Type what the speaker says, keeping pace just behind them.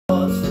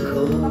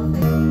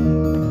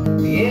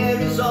The air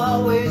is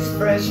always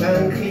fresh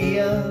and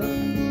clear,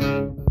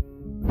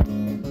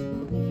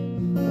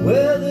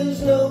 where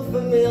there's no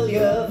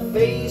familiar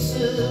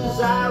faces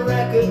I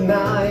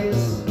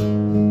recognize,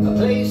 a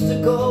place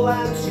to go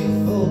and to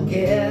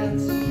forget.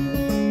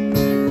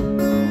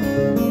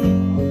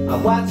 I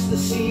watch the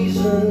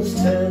seasons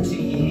turn to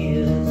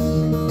years,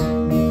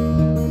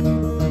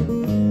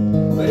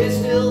 but it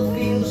still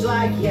feels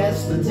like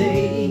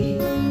yesterday,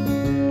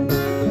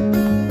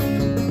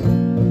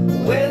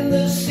 when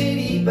the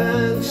city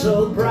burned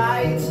so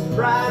bright,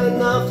 bright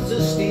enough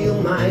to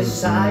steal my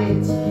sight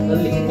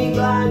and lead me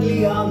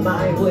blindly on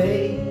my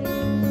way.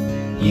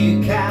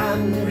 You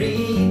can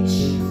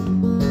reach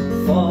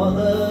for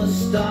the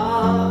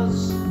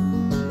stars,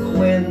 but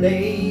when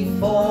they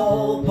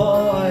fall,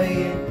 boy,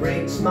 it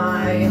breaks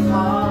my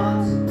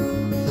heart.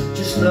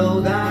 Just know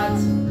that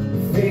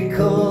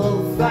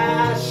fickle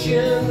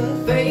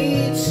fashion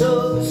fades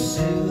so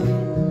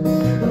soon.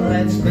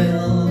 Let's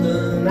build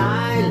an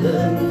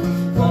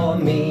island for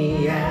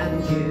me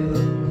and you.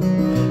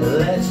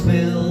 Let's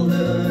build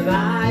an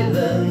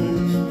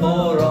island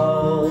for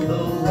all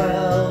the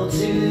world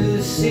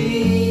to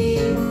see.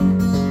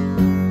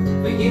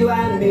 For you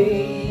and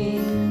me,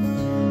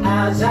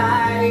 as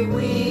I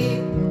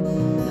weep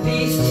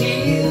these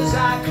tears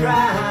I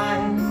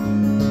cry,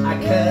 I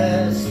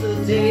curse the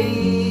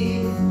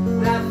day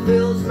that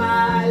fills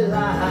my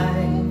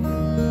life.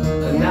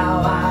 And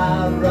now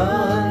I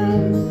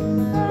run,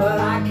 but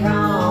I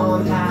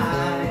can't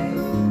hide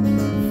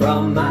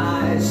from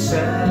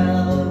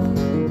myself.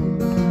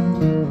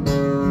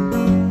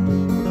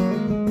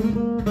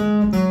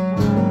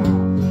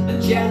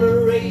 And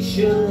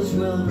generations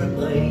will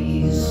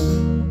replace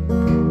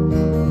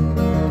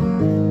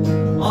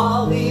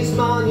all these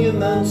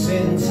monuments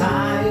in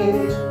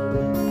time.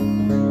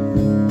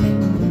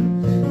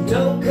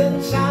 Don't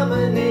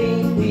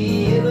contaminate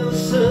the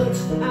innocent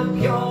and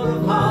pure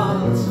of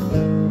heart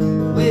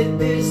with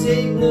this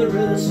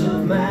ignorance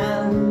of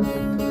man.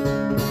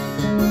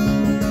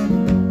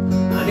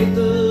 And if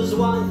there's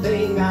one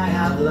thing I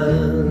have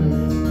learned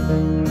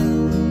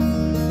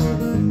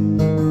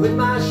with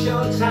my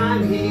short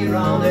time here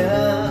on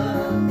earth,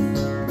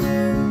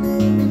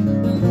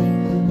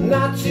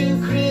 not to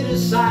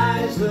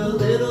criticize the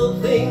little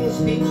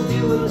things people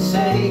do and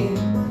say,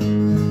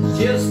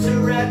 just to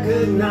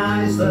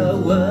recognize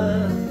the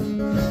worth.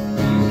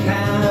 You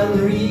can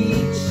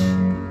reach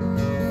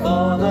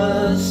for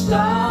the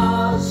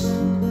stars,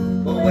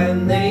 but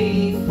when they